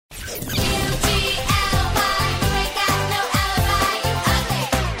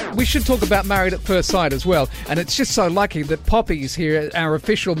we should talk about Married at First Sight as well. And it's just so lucky that Poppy's here, our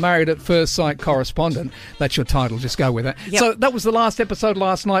official Married at First Sight correspondent. That's your title, just go with it. Yep. So that was the last episode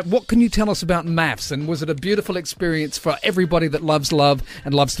last night. What can you tell us about MAFS? And was it a beautiful experience for everybody that loves love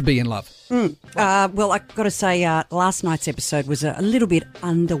and loves to be in love? Well, I've got to say, last night's episode was a little bit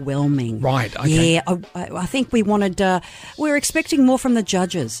underwhelming. Right, okay. Yeah, I think we were expecting more from the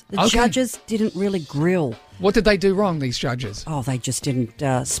judges. The judges didn't really grill. What did they do wrong, these judges? Oh, they just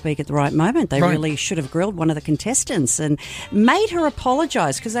didn't speak at the right moment. They really should have grilled one of the contestants and made her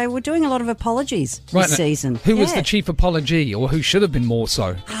apologise, because they were doing a lot of apologies this season. Who was the chief apology, or who should have been more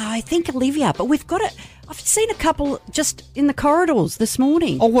so? I think Olivia, but we've got it. I've seen a couple just in the corridors this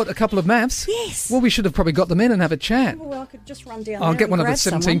morning. Oh, what, a couple of MAFS? Yes. Well, we should have probably got them in and have a chat. Well, I could just run down I'll there get one and of the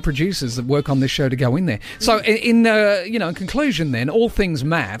 17 someone. producers that work on this show to go in there. So, in conclusion then, all things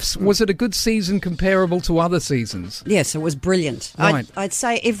MAFS, was it a good season comparable to other seasons? Yes, it was brilliant. Right. I'd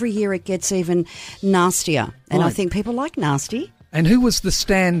say every year it gets even nastier, and I think people like nasty. And who was the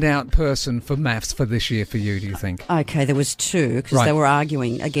standout person for MAFS for this year for you, do you think? Okay, there was two, because they were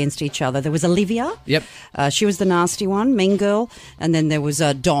arguing against each other. There was Olivia. Yep. She was the nasty one, mean girl. And then there was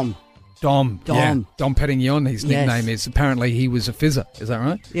Dom. Dom. Yeah. Dom Perignon, his nickname is. Apparently he was a fizzer. Is that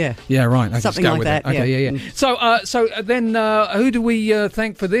right? Yeah. Yeah, right. Something like that. Okay, yeah. So then who do we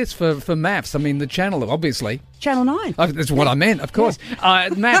thank for this, for MAFS? I mean, the channel, obviously. Channel 9. Oh, that's what I meant, of course.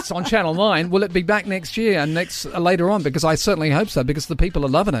 MAFS on Channel 9, will it be back next year and later on? Because I certainly hope so, because the people are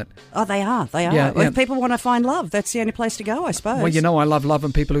loving it. Oh, they are. Yeah, If people want to find love, that's the only place to go, I suppose. Well, I love love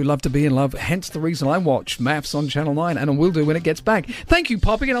and people who love to be in love. Hence the reason I watch MAFS on Channel 9, and I will do when it gets back. Thank you,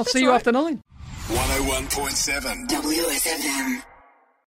 Poppy, and I'll see you after 9. 101.7 WSFM.